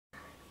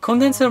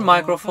Condenser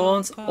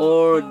microphones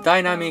or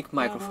dynamic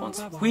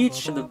microphones?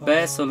 Which the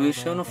best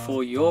solution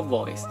for your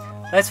voice?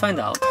 Let's find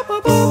out.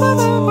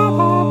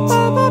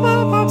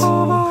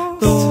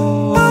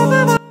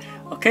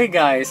 Okay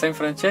guys, I'm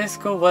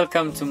Francesco,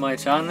 welcome to my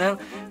channel.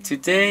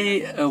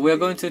 Today we are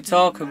going to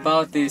talk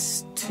about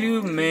these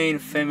two main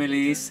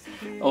families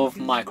of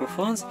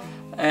microphones,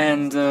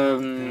 and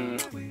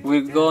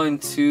we're going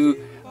to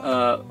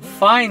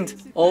find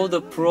all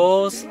the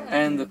pros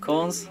and the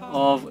cons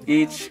of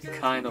each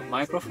kind of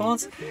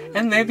microphones,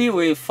 and maybe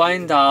we'll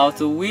find out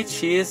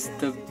which is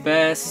the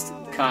best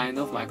kind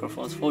of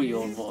microphones for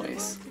your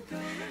voice.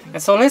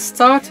 And so let's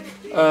start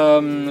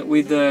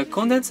with the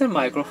condenser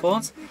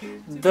microphones.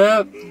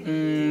 The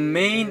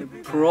main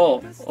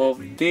pro of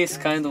this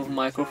kind of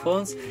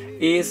microphones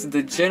is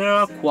the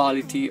general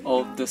quality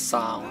of the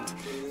sound.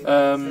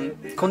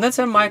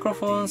 Condenser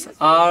microphones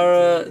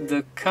are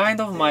the kind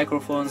of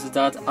microphones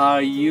that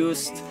are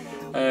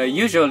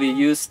usually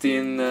used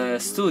in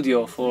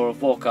studio for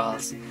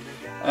vocals.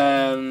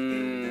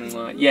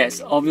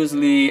 Yes,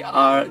 obviously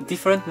are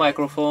different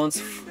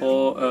microphones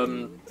for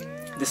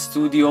the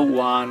studio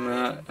one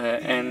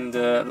and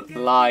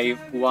live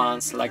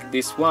ones like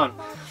this one.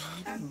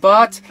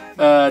 But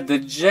the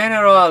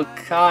general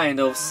kind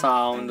of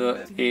sound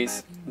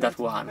is that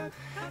one.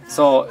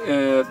 So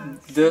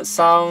the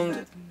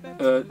sound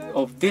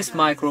of these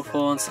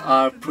microphones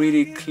are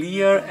pretty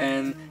clear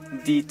and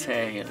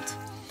detailed.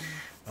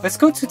 Let's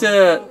go to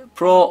the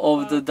pro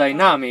of the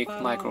dynamic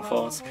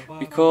microphones,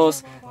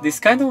 because these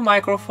kind of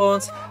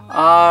microphones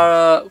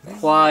are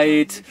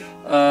quite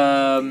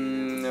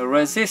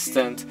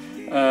resistant,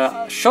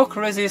 shock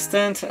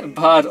resistant,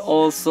 but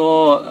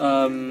also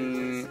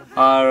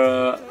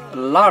are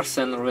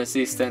Larsen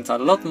resistant a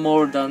lot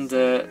more than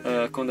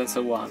the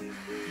condenser one.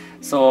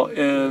 So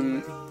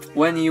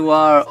when you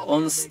are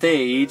on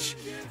stage,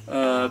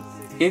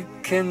 it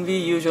can be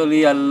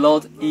usually a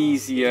lot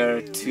easier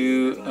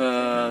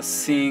to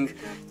sing,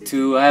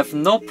 to have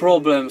no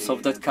problems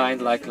of that kind,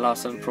 like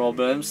Larsen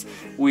problems,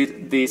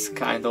 with this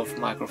kind of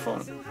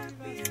microphone.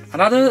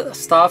 Another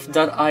stuff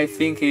that I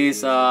think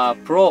is a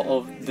pro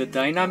of the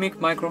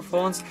dynamic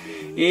microphones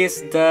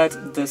is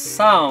that the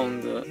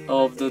sound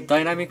of the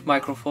dynamic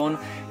microphone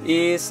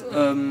is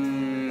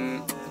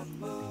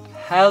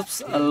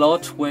helps a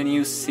lot when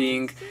you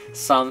sing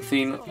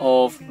something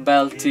of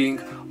belting,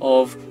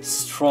 of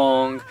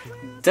strong,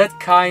 that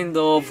kind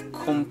of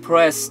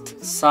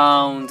compressed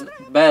sound,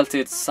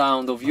 belted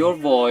sound of your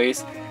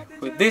voice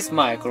with these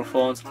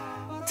microphones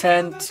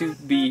tend to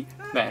be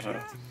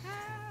better.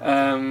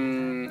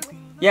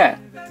 Yeah,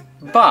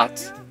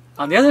 but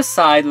on the other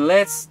side,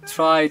 let's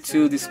try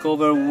to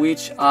discover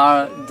which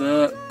are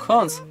the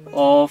cons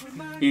of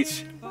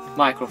each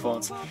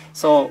microphones.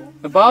 So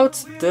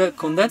about the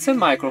condenser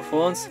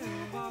microphones,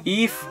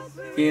 if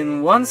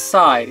on one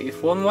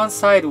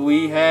side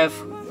we have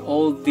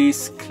all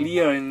this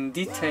clear and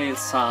detailed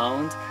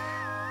sound,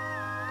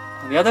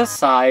 on the other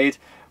side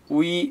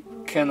we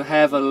can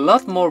have a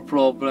lot more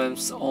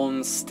problems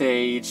on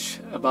stage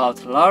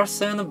about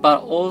Larsen,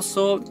 but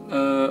also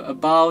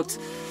about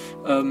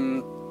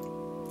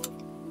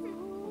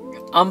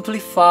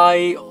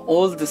amplify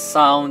all the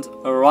sound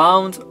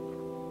around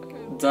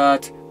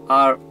that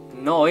are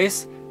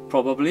noise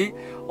probably,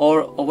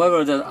 or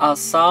however that are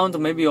sound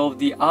maybe of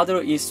the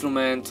other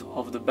instrument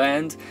of the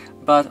band,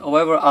 but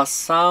however a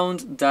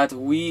sound that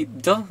we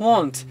don't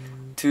want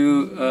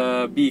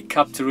to be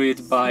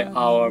captured by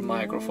our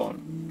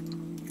microphone.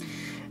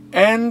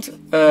 And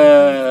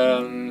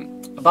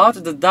about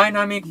the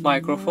dynamic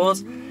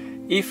microphones,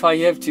 if I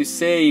have to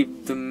say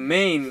the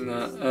main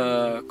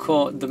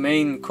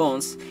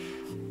cons,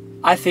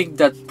 I think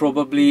that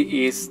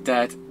probably is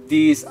that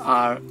these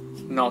are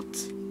not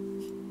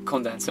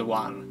condenser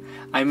one.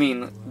 I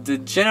mean, the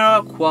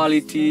general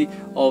quality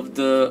of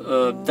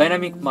the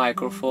dynamic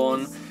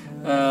microphone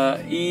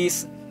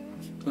is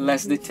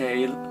less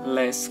detailed,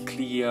 less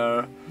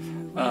clear,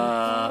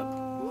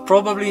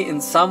 probably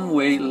in some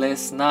way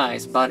less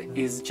nice, but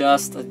it's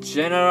just a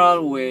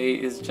general way.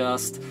 It's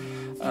just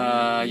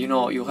you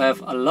know, you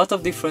have a lot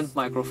of different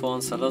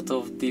microphones, a lot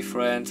of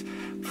different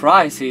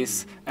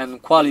prices and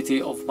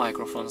quality of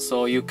microphones,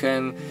 so you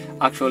can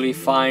actually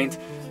find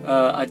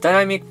a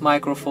dynamic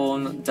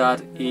microphone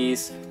that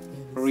is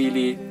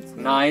really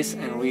nice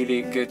and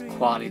really good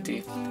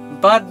quality,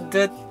 but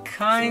the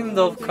kind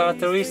of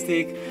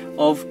characteristic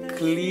of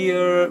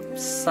clear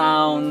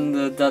sound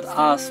that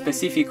are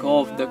specific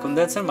of the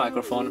condenser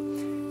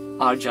microphone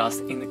are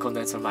just in the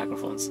condenser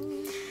microphones.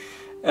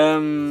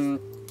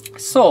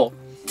 So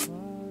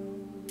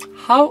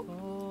how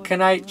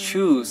can I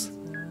choose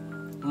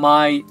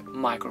my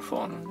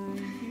microphone?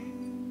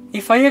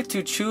 If I have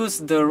to choose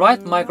the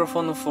right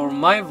microphone for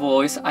my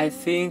voice, I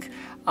think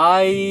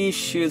I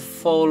should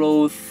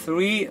follow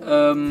three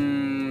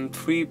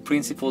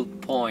principal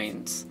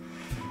points.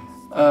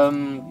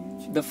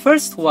 The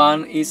first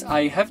one is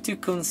I have to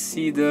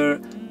consider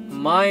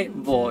my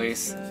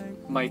voice,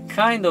 my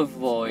kind of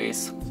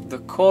voice, the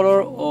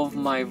color of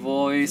my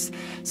voice.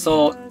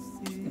 So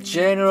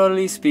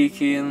generally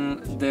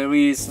speaking, there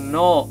is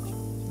not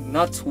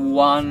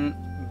one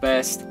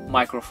best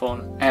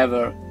microphone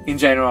ever in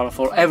general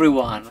for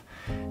everyone.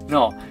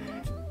 No,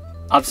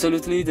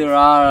 absolutely there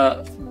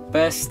are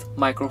best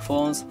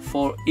microphones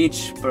for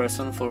each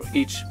person, for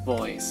each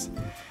voice.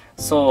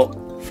 So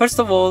first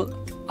of all,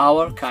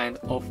 our kind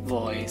of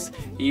voice.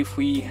 If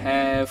we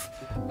have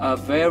a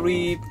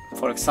very,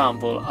 for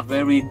example, a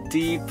very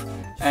deep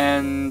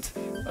and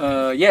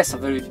yes, a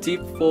very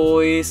deep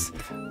voice,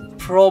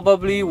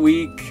 probably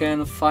we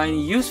can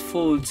find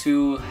useful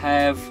to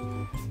have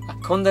a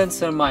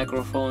condenser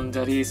microphone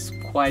that is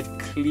quite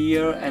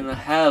clear and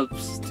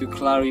helps to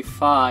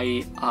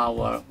clarify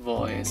our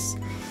voice.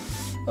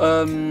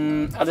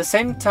 At the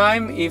same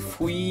time, if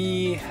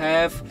we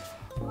have,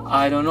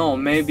 I don't know,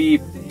 maybe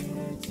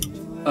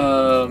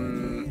a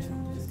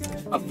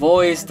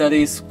voice that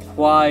is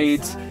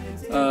quite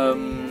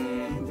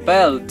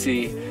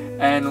belty,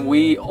 and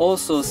we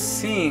also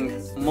sing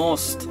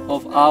most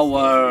of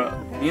our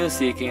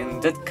music in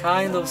that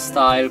kind of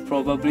style,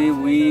 probably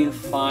we'll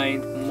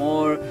find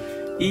more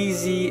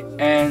easy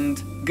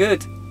and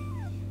good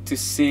to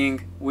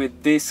sing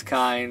with this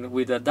kind,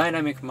 with the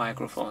dynamic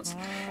microphones.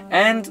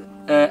 And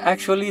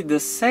actually the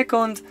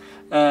second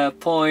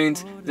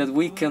point that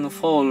we can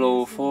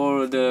follow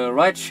for the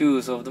right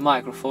choice of the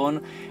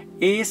microphone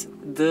is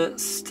the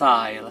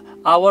style.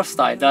 Our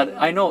style, that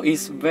I know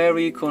is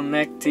very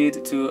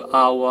connected to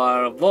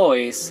our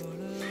voice,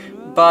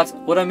 but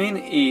what I mean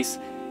is,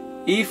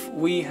 if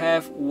we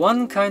have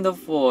one kind of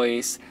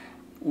voice,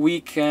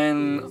 we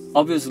can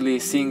obviously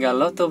sing in a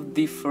lot of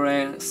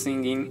different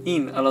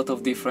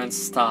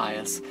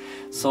styles.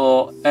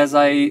 So as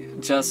I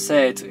just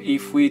said,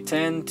 if we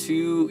tend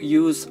to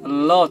use a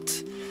lot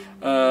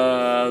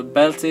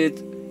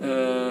belted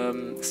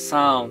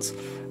sounds,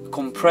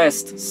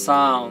 compressed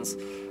sounds,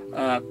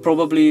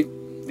 probably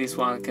this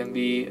one can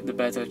be the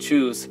better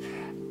choice.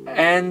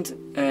 And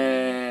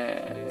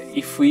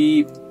if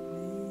we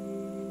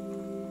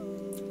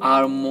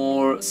are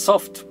more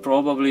soft,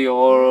 probably,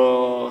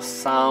 or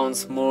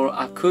sounds more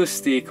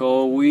acoustic,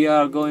 or we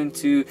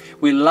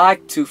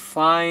like to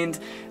find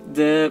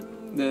the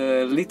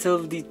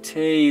little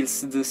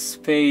details, the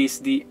space,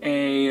 the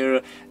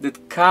air,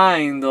 that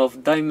kind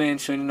of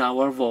dimension in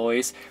our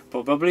voice,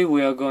 probably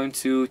we are going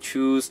to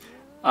choose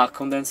a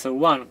condenser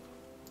one.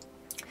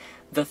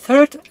 The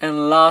third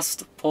and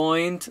last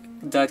point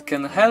that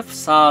can help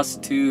us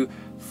to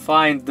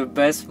find the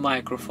best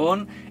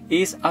microphone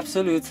is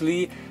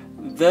absolutely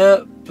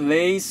the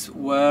place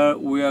where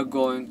we are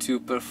going to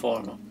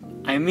perform.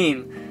 I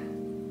mean,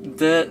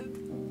 the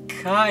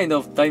kind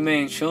of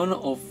dimension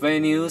of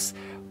venues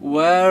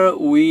where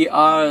we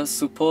are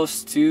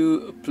supposed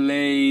to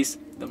place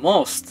the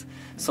most.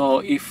 So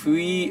if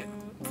we,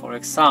 for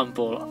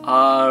example,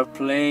 are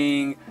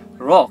playing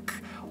rock,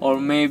 or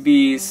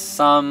maybe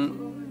some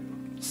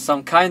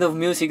kind of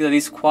music that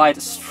is quite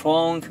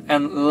strong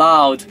and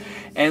loud,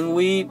 and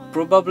we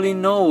probably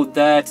know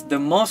that the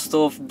most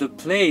of the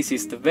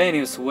places, the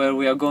venues where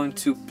we are going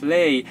to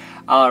play,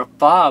 are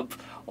pub,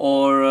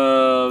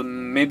 or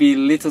maybe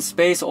little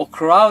space, or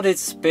crowded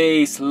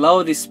space,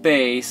 loud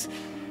space,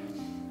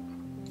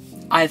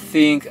 I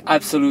think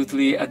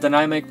absolutely a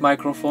dynamic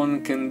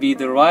microphone can be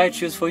the right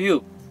choice for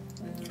you.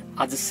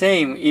 At the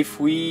same, if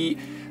we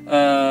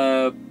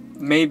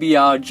maybe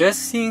are jazz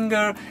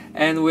singer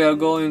and we are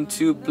going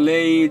to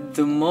play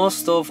the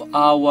most of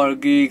our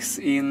gigs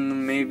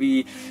in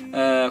maybe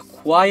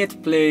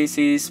quiet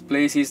places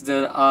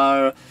that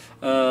are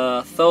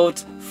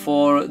thought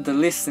for the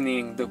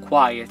listening, the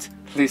quiet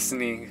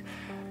listening,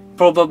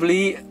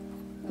 probably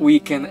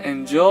we can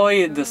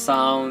enjoy the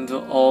sound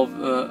of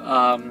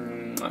a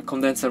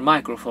condenser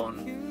microphone.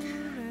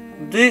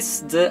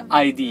 This is the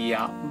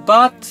idea,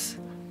 but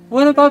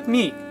what about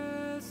me?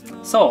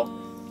 So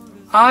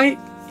I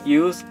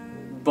use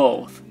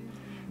both.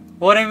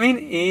 What I mean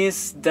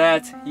is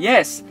that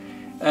yes,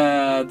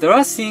 there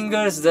are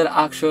singers that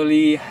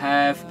actually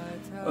have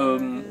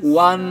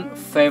one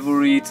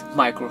favorite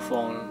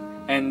microphone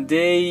and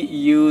they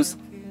use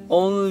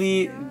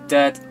only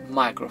that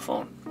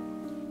microphone.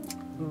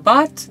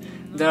 But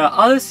there are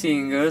other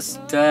singers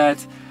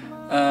that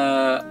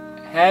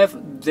have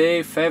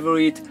their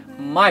favorite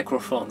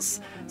microphones,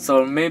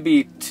 so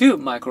maybe two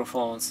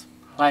microphones,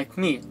 like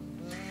me.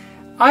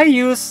 I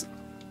use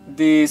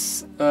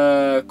this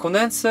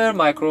condenser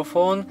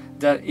microphone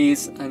that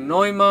is a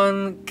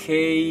Neumann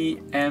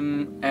KMS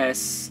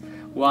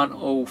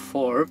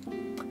 104.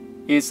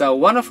 It's a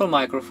wonderful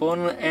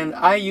microphone, and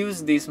I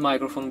use this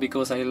microphone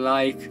because I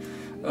like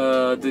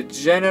the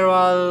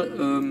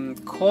general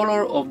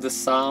color of the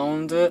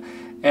sound, and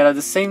at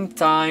the same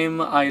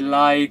time I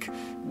like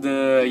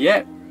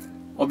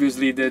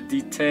obviously the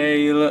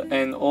detail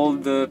and all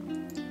the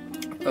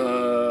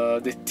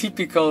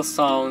typical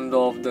sound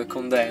of the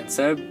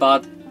condenser,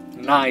 but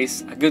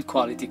nice, a good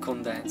quality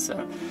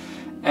condenser.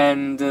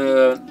 And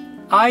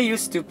I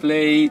used to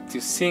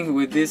sing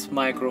with this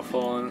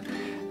microphone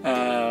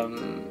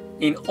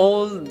in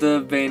all the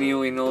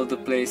venue, in all the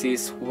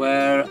places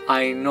where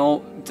I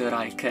know that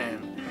I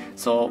can.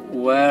 so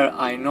where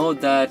I know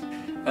that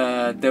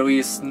there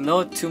is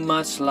not too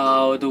much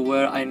loud,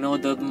 where I know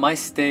that my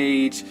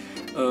stage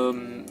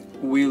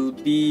will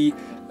be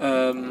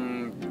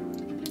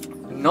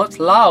not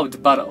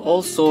loud, but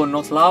also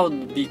not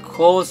loud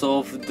because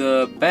of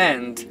the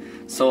band.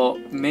 So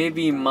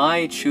maybe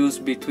my choose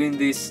between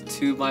these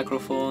two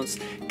microphones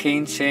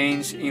can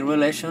change in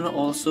relation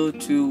also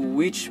to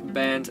which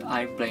band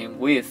I'm playing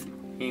with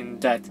in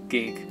that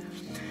gig.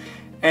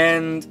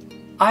 And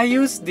I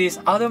use this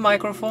other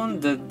microphone,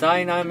 the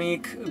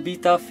Dynamic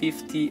Beta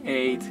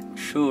 58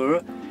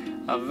 Shure,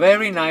 a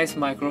very nice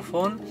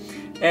microphone.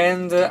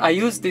 And I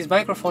use this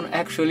microphone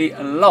actually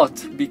a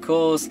lot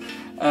because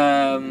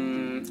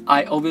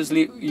I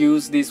obviously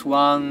use this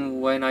one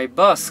when I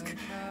busk,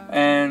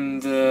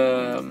 and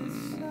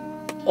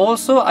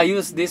also I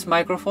use this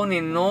microphone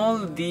in all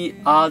the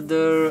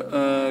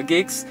other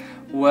gigs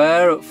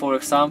where, for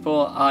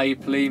example, I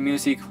play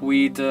music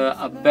with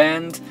a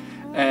band,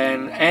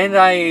 and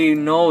I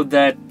know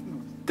that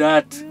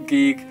that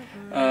gig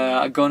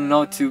gonna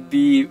not to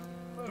be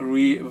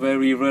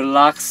very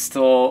relaxed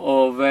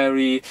or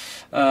very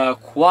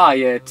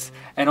quiet.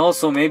 And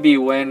also maybe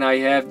when I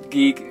have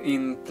gig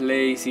in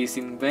places,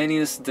 in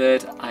venues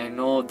that I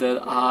know that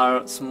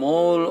are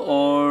small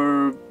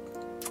or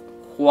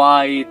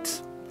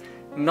quite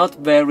not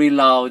very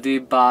loud,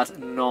 but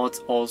not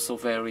also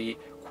very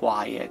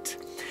quiet.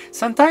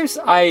 Sometimes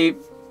I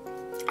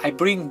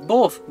bring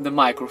both the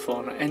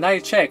microphone and I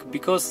check,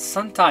 because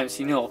sometimes,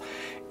 you know,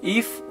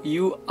 if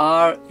you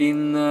are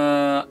in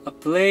a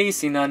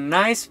place, in a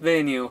nice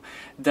venue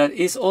that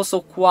is also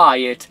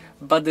quiet,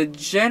 but the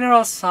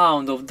general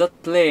sound of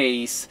that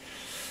place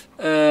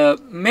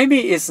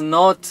maybe is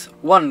not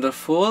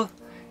wonderful,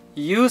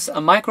 use a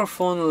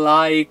microphone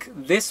like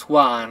this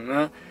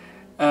one.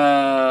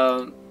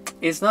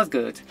 It's not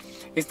good.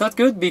 It's not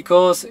good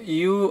because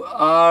you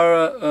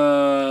are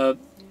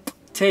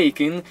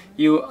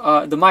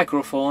the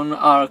microphone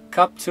are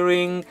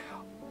capturing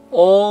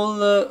all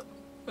the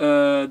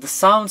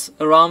sounds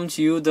around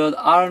you that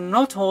are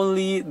not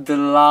only the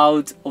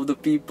loud of the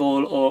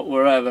people or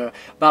wherever,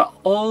 but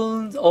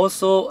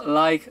also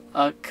like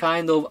a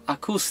kind of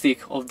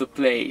acoustic of the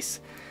place.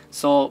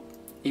 So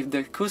if the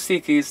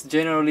acoustic is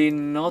generally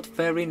not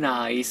very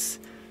nice,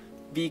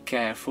 be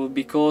careful,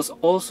 because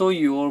also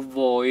your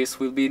voice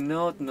will be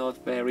not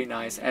very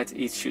nice as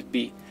it should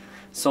be.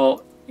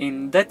 So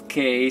in that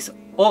case,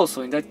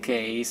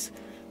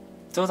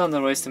 don't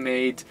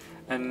underestimate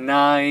a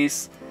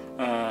nice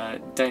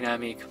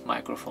dynamic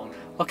microphone.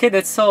 Okay,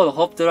 that's all.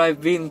 Hope that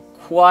I've been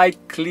quite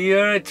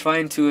clear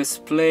trying to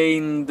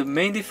explain the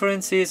main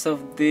differences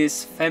of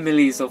these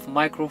families of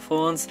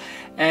microphones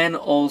and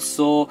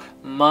also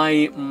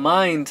my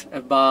mind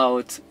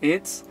about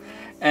it.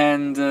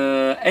 And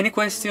any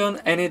question,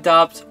 any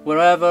doubt,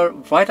 wherever,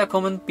 write a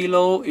comment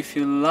below. If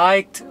you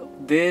liked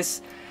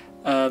this,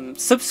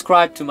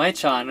 subscribe to my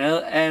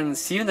channel, and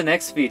see you in the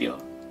next video.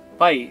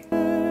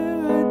 Bye!